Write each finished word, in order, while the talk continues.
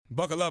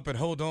Buckle up and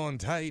hold on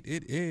tight.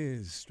 It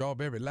is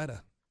Strawberry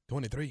Letter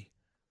 23.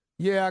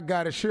 Yeah, I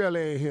got it.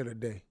 Shirley ain't here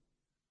today.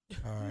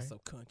 All right. You're so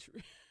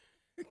country.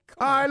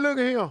 All right, look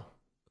at him.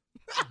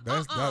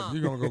 That's that.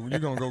 You're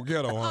gonna go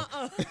get her,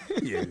 huh?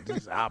 Yeah,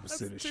 just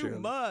opposite That's of too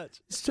Shirley. much.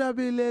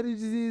 Strawberry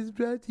Letters is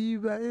brought to you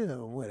by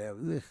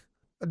whatever.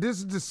 This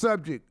is the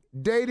subject: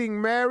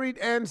 dating married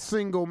and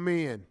single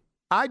men.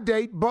 I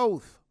date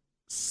both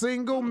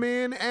single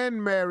men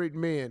and married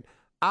men.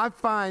 I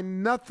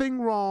find nothing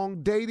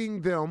wrong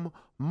dating them.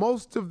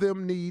 Most of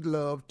them need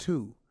love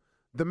too.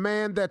 The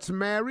man that's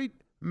married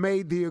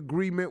made the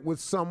agreement with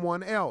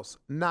someone else,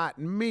 not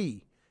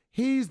me.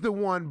 He's the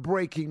one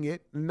breaking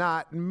it,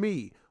 not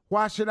me.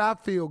 Why should I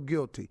feel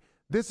guilty?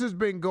 This has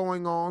been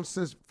going on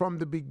since from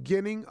the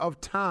beginning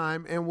of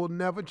time and will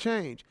never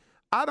change.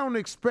 I don't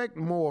expect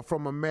more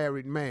from a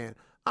married man.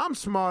 I'm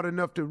smart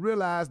enough to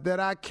realize that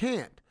I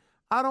can't.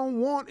 I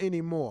don't want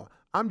any more.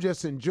 I'm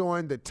just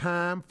enjoying the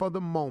time for the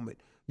moment.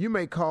 You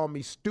may call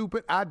me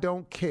stupid. I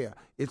don't care.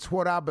 It's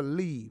what I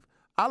believe.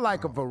 I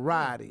like a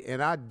variety,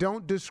 and I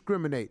don't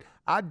discriminate.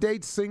 I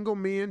date single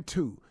men,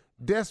 too.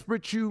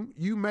 Desperate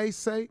you may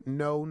say?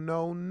 No,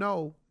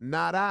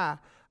 not I.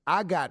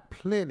 I got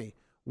plenty.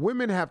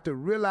 Women have to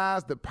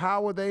realize the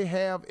power they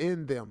have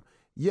in them.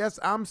 Yes,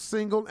 I'm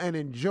single and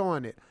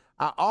enjoying it.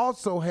 I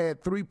also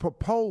had 3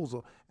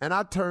 proposals, and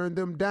I turned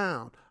them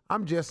down.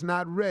 I'm just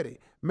not ready.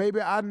 Maybe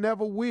I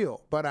never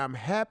will, but I'm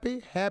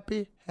happy.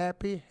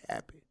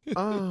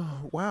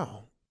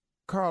 Wow.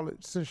 Carla,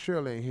 since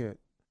Shirley ain't here,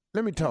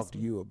 let me talk to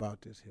you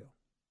about this here.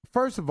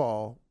 First of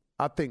all,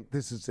 I think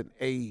this is an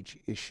age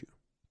issue.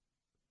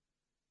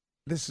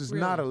 This is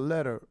not a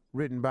letter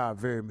written by a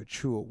very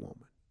mature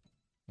woman.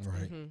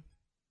 Right. Mm-hmm.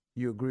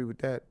 You agree with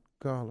that,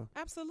 Carla?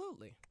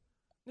 Absolutely.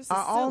 This is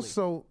I silly.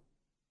 also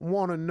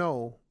want to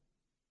know,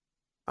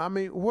 I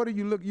mean, what are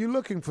you you're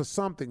looking for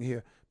something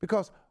here,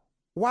 because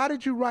why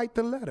did you write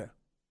the letter?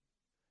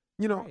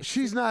 You know, Right.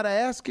 she's not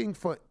asking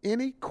for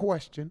any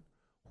question.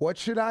 What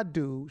should I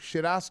do?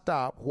 Should I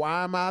stop?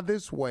 Why am I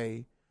this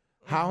way?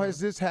 How has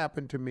this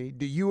happened to me?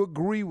 Do you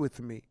agree with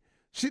me?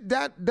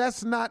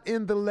 That's not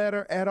in the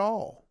letter at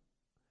all.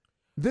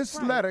 This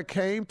Right. letter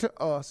came to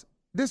us.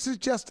 This is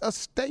just a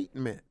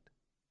statement.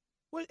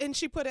 Well, and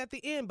she put at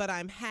the end, but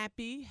I'm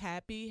happy.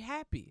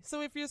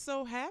 So if you're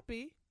so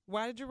happy,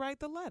 why did you write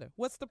the letter?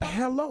 What's the problem?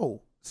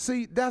 Hello.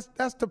 See,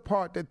 that's the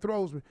part that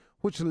throws me,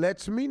 which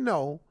lets me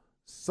know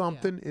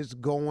something is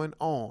going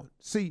on.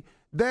 See,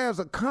 there's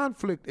a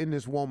conflict in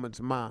this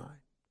woman's mind.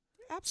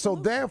 So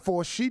Absolutely.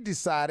 therefore, she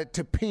decided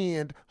to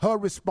pin her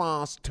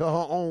response to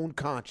her own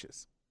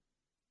conscience.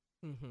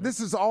 Mhm. This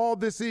is all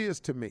this is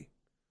to me,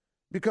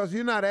 because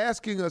you're not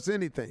asking us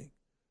anything.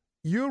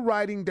 You're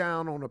writing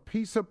down on a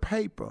piece of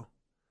paper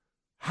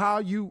how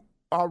you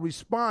are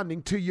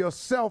responding to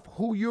yourself,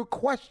 who you're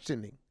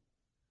questioning.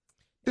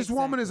 This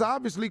woman is Exactly.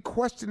 obviously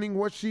questioning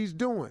what she's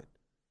doing.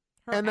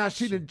 Her And now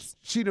actions.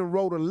 she done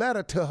wrote a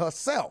letter to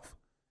herself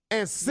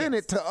and sent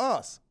it to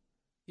us.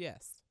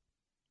 Yes.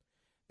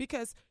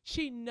 Because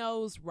she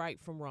knows right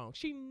from wrong.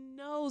 She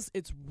knows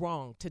it's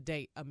wrong to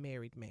date a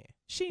married man.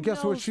 She Guess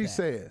knows what she that.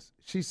 says?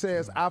 She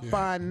says, I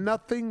find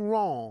nothing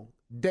wrong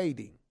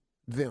dating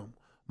them.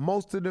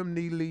 Most of them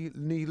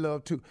need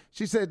love too.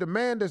 She said the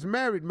man that's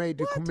married made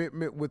the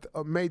commitment with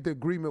made the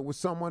agreement with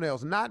someone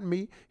else, not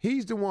me.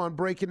 He's the one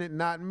breaking it,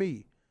 not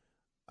me.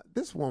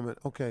 This woman,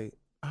 okay.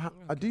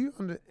 Do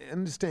you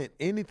understand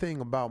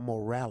anything about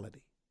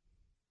morality?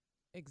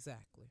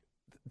 Exactly.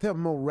 The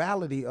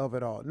morality of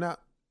it all. Now,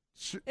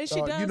 And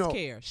she does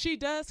care. She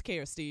does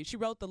care, Steve. She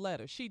wrote the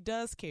letter. She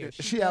does care.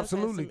 She does have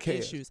absolutely some cares.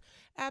 Issues.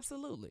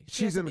 Absolutely.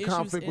 She's in a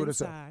conflict with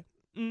herself.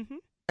 Mm-hmm.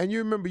 And you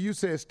remember you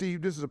said,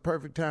 Steve, this is a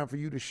perfect time for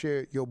you to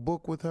share your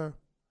book with her?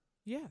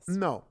 Yes.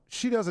 No,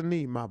 she doesn't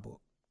need my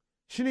book.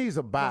 She needs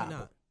a Why Bible.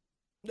 not?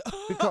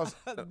 Because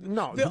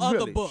no, The other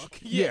really, book.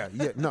 Yeah,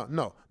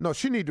 no.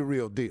 She need the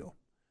real deal,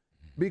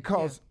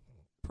 because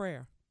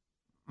Prayer.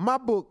 my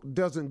book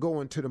doesn't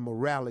go into the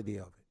morality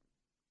of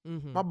it.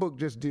 Mm-hmm. My book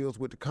just deals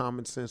with the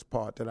common sense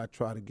part that I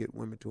try to get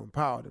women to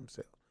empower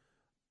themselves.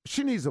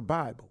 She needs a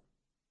Bible.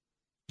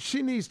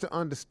 She needs to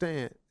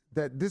understand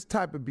that this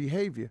type of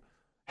behavior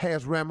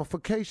has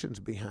ramifications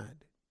behind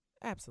it.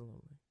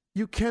 Absolutely.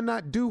 You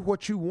cannot do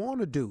what you want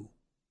to do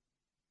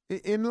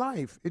in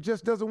life. It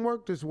just doesn't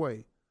work this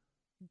way.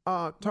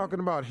 Talking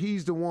about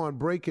he's the one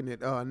breaking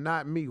it,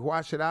 not me.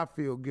 Why should I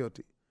feel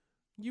guilty?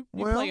 You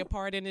play a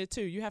part in it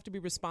too. You have to be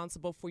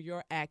responsible for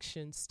your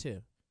actions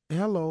too.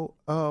 Hello.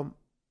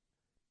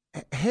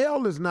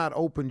 Hell is not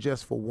open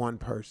just for one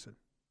person.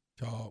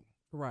 Dog.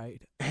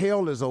 Right.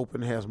 Hell is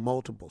open, has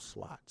multiple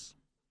slots.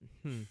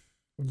 Hmm.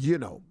 You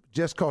know,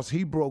 just because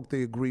he broke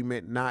the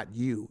agreement, not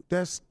you,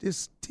 it's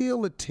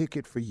still a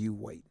ticket for you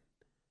waiting.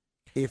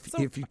 If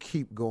you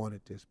keep going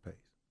at this pace.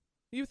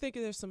 You think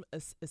there's some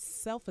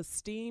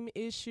self-esteem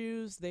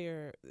issues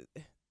there?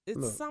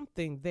 Look.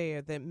 something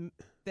there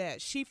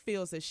that she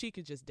feels that she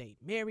could just date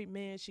married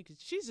men. She's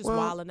just Well,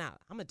 wilding out.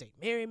 I'm gonna date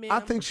married men. I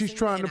I'm think gonna she's sing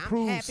trying men, to I'm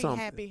prove happy,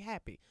 something.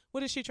 happy.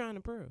 What is she trying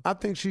to prove? I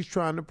think she's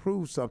trying to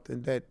prove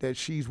something that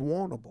she's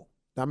wantable.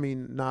 I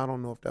mean, I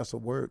don't know if that's a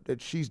word,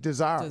 that she's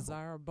desirable.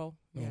 Desirable.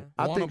 No. Yeah.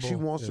 I think she Wantable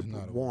wants to is be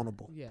not a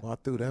wantable. Yeah. Well, I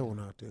threw that one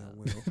out there.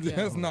 Will.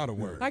 That's not a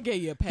word. I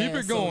gave you a pass. Keep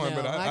it going, on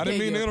but that. I didn't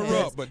gave mean you to a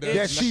interrupt, pass. but If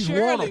that's she's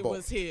Shirley wantable.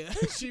 was here,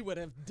 she would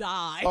have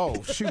died.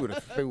 Oh, she would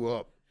have threw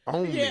up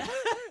on me. yeah.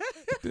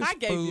 This I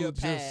gave you a fool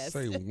just pass.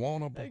 say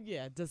wantable.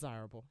 Yeah,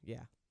 desirable. Yeah.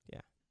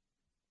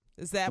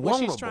 Is that what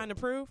she's Wantable. trying to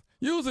prove?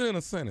 Use it in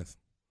a sentence.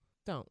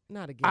 Don't.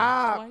 Not again.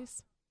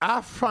 Twice.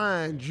 I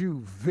find you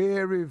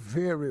very,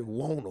 very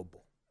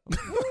wantable.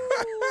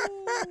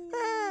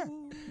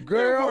 It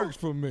Girl, works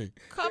for me.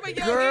 Cover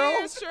your Girl,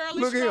 ears,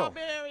 Shirley look here.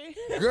 Strawberry.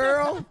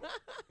 girl,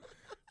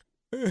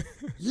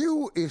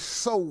 you is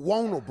so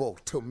wantable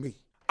to me.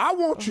 I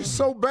want you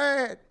so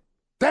bad.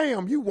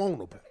 Damn, you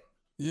wantable.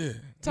 Yeah.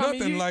 Tommy,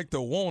 Nothing you- like the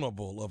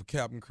wantable of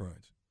Captain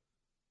Crunch.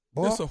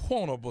 Boy, It's a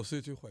wantable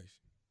situation.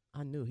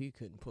 I knew he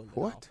couldn't pull it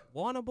What? off.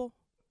 Wantable?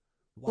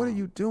 what are Wow.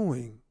 you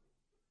doing?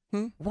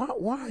 Hmm?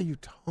 Why are you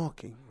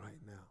talking right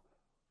now?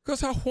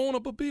 Because I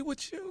wantable be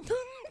with you.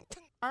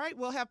 All right,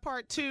 we'll have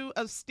part 2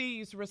 of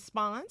Steve's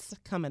response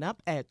coming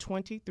up at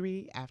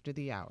 23 after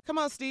the hour. Come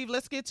on, Steve,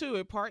 let's get to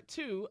it. Part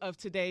 2 of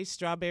today's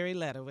Strawberry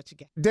Letter. What you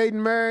got?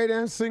 Dating married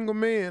and single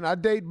men. I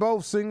date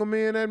both single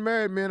men and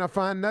married men. I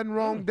find nothing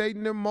wrong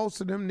dating them.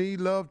 Most of them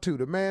need love too.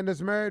 The man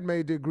that's married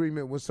made the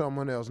agreement with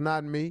someone else,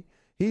 not me.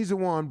 He's the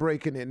one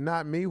breaking it,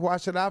 not me. Why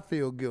should I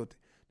feel guilty?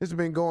 This has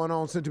been going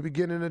on since the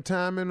beginning of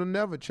time and will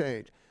never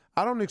change.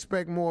 I don't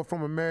expect more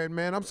from a married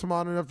man. I'm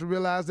smart enough to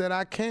realize that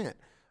I can't.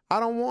 I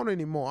don't want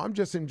any more. I'm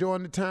just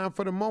enjoying the time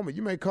for the moment.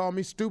 You may call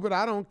me stupid.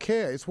 I don't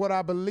care. It's what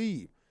I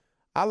believe.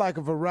 I like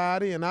a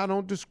variety, and I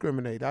don't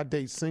discriminate. I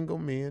date single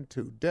men,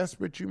 too.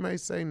 Desperate, you may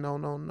say.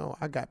 No.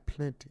 I got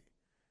plenty.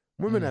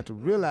 Women have to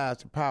realize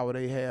the power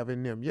they have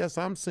in them. Yes,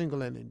 I'm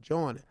single and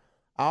enjoying it.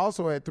 I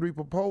also had 3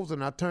 proposals,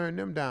 and I turned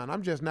them down.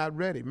 I'm just not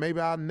ready. Maybe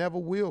I never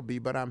will be,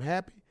 but I'm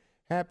happy.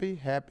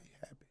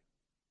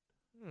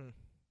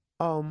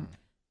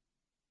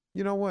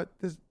 You know what?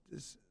 This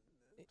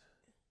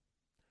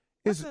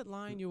What's is that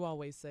line you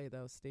always say,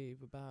 though, Steve,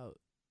 about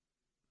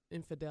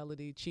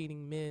infidelity,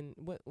 cheating men?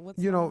 What's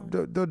you the know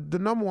line? the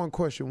number one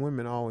question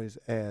women always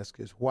ask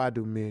is, why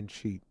do men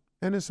cheat?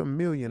 And there's a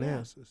million Yeah.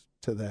 answers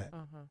to that.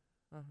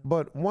 Uh-huh.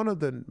 But one of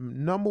the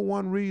number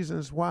one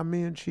reasons why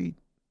men cheat,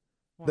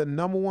 the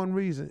number one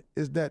reason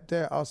is that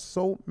there are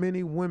so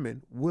many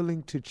women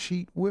willing to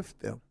cheat with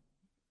them.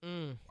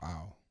 Mm.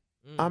 Wow.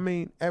 I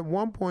mean, at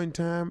one point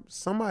in time,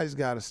 somebody's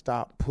got to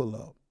stop, pull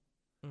up.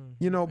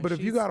 You know, but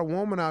if you got a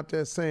woman out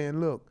there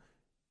saying, look,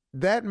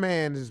 that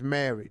man is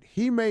married.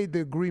 He made the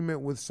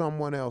agreement with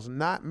someone else,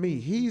 not me.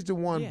 He's the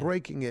one Yeah.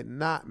 breaking it,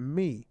 not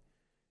me.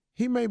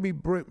 He may be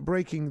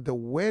breaking the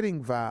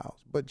wedding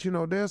vows, but, you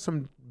know, there's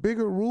some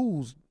bigger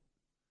rules.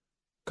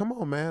 Come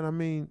on, man. I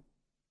mean,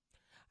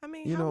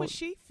 you how know, would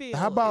she feel?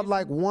 how about if-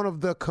 like one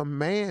of the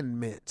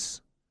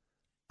commandments?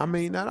 I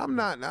mean, and I'm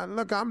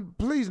not,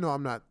 please know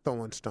I'm not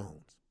throwing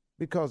stones,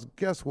 because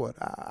guess what?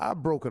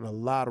 I've broken a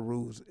lot of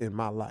rules in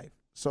my life.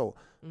 So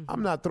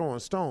I'm not throwing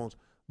stones,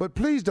 but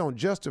please don't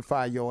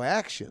justify your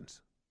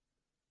actions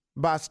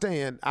by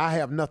saying I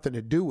have nothing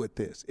to do with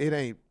this. It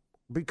ain't,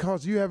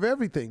 because you have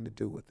everything to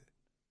do with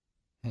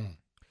it.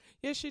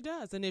 Yes, she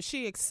does. And if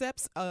she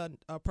accepts a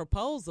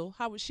proposal,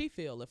 how would she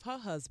feel if her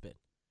husband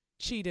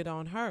cheated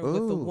on her with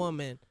a Ooh.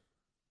 woman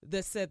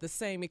that said the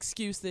same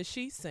excuse that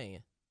she's saying?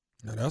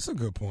 Now, that's a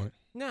good point.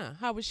 Nah,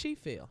 how would she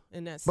feel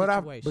in that But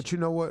situation? but you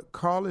know what?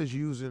 Carla is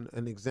using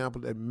an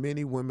example that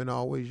many women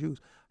always use.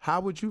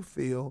 How would you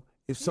feel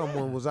if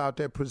someone was out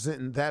there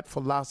presenting that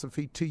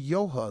philosophy to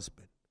your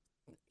husband?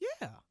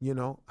 yeah. You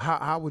know,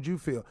 how would you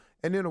feel?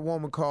 And then a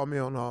woman called me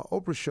on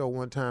Oprah show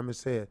one time and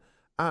said,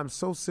 I'm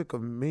so sick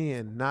of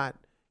men not,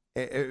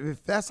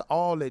 if that's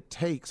all it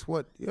takes,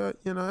 you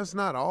know, it's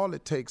not all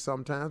it takes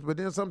sometimes, but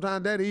then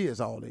sometimes that is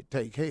all it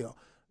takes. Hell,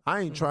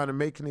 I ain't trying to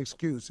make an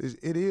excuse.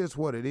 It is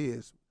what it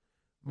is.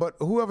 But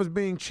whoever's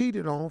being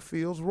cheated on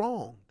feels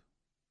wronged.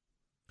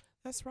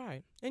 That's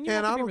right. And you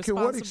And have I to be don't care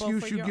what responsible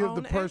excuse for you your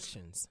give the own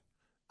person. actions.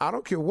 I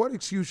don't care what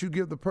excuse you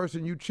give the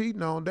person you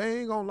cheating on, they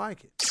ain't gonna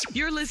like it.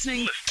 You're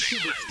listening to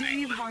the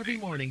Steve Harvey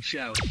Morning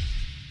Show.